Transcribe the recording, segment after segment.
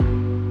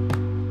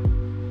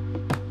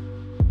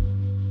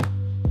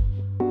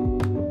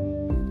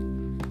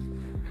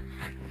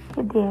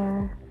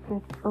there,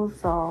 beautiful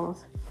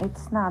souls.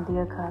 It's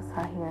Nadia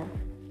Kasa here,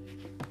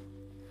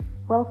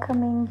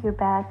 welcoming you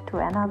back to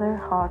another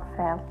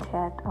heartfelt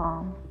chat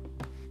on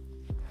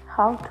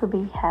how to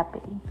be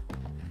happy.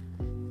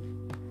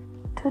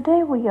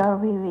 Today we are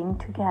weaving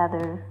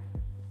together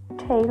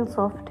tales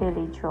of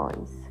daily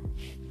joys,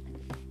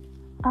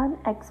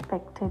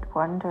 unexpected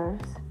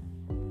wonders,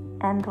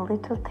 and the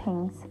little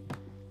things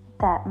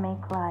that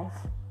make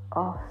life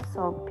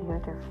so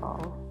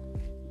beautiful.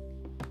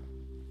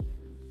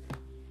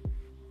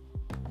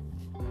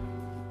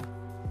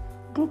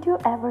 Did you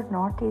ever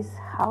notice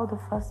how the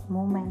first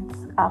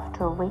moments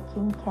after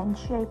waking can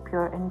shape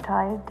your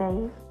entire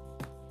day?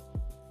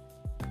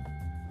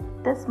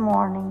 This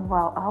morning,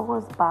 while I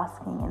was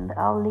basking in the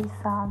early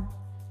sun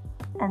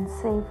and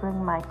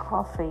savoring my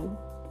coffee,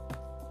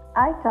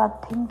 I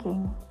got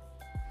thinking,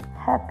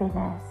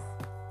 happiness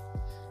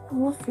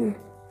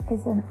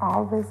isn't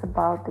always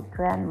about the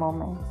grand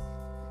moments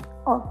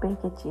or big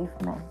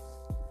achievements.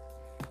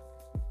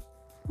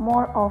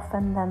 More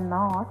often than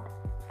not,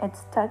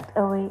 it's tucked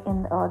away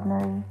in the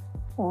ordinary,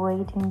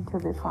 waiting to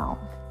be found.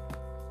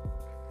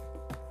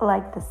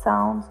 Like the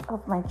sounds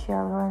of my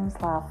children's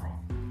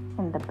laughing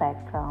in the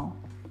background,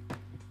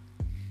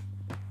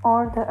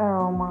 or the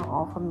aroma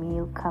of a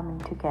meal coming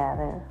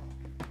together.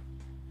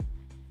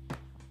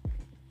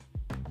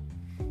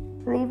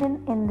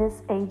 Living in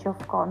this age of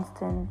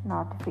constant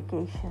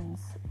notifications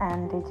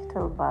and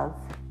digital buzz,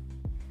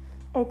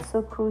 it's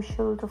so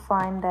crucial to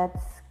find that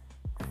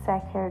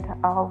sacred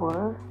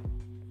hour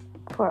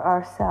for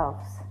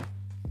ourselves.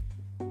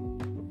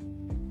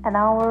 An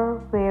hour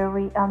where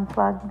we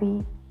unplug,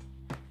 be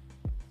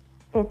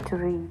it to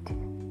read,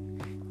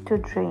 to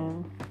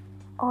dream,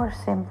 or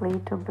simply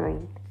to breathe.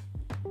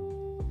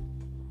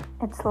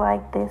 It's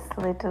like this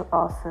little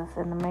oasis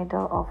in the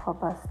middle of a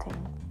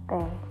bustling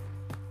day,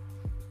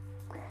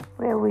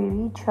 where we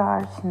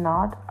recharge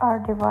not our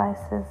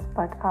devices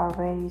but our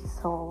very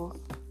souls.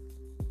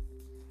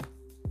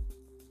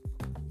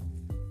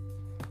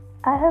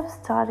 I have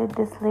started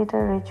this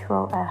little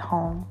ritual at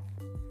home,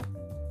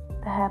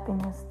 the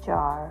happiness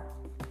jar.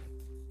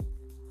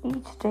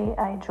 Each day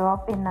I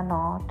drop in a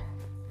note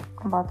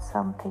about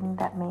something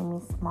that made me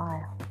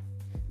smile.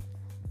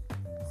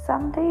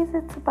 Some days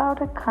it's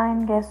about a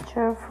kind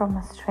gesture from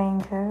a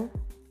stranger.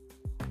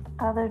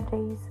 Other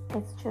days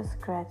it's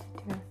just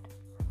gratitude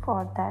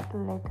for that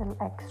little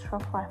extra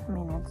 5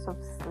 minutes of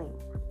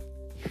sleep.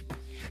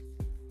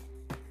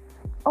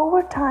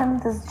 Over time,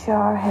 this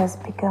jar has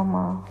become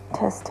a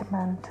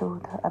testament to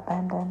the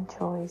abundant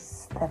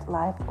joys that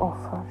life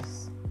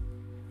offers.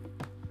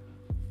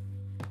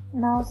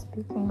 Now,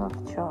 speaking of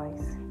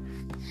joys,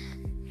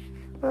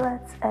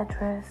 let's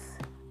address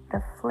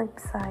the flip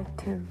side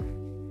too.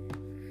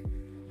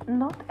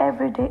 Not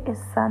every day is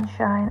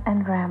sunshine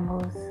and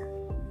rainbows.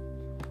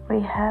 We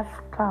have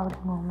cloudy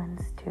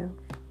moments too,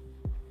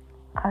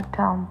 our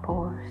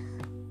downpours.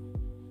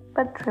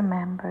 But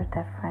remember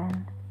that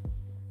friend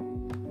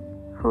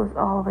who's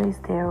always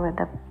there with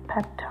a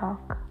pep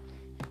talk.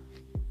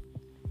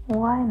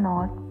 Why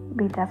not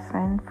be that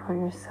friend for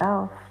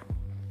yourself?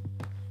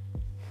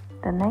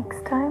 The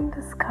next time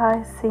the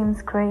sky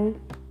seems gray,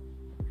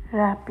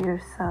 wrap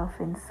yourself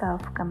in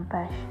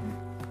self-compassion.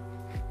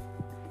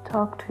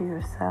 Talk to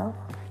yourself,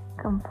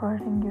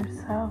 comforting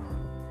yourself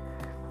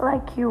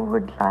like you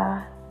would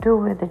do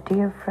with a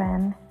dear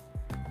friend.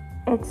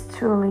 It's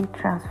truly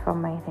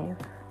transformative,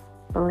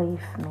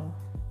 believe me.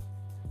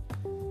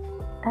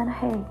 And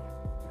hey,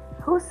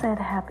 who said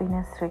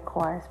happiness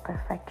requires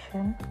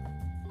perfection?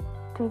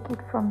 Take it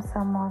from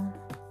someone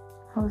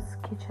whose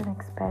kitchen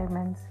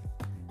experiments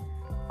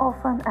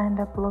often end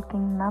up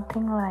looking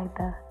nothing like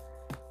the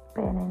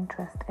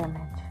Pinterest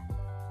image.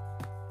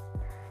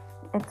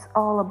 It's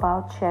all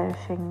about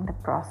cherishing the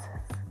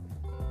process,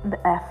 the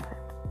effort,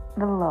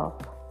 the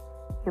love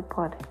you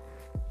put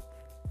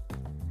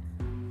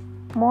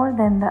in, more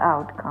than the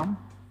outcome.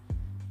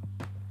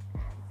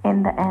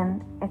 In the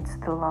end, it's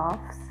the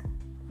laughs,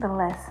 the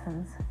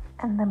lessons,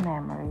 and the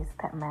memories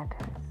that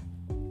matters.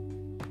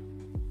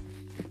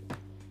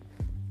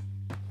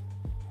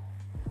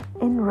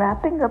 In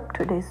wrapping up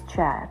today's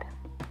chat,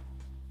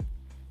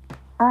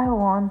 I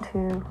want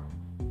to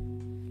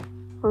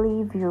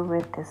leave you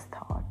with this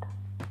thought.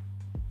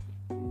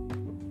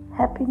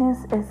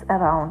 Happiness is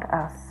around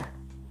us,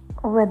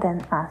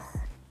 within us.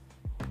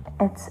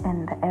 It's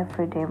in the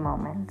everyday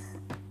moments.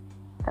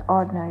 The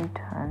ordinary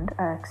turned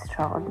are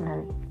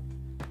extraordinary.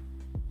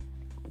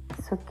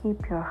 So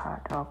keep your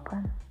heart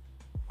open.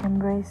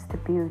 Embrace the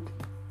beauty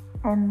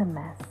and the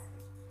mess.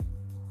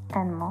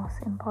 And most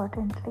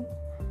importantly,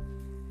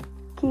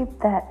 keep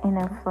that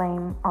inner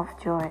flame of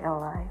joy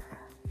alive.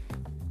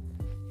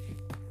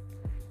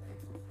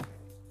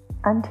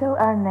 Until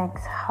our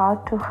next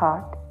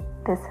heart-to-heart,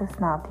 this is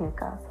Nadia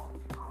Kasa,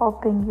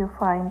 hoping you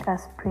find a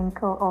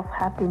sprinkle of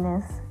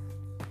happiness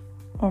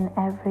in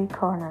every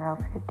corner of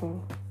your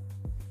day.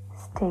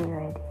 Stay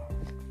ready.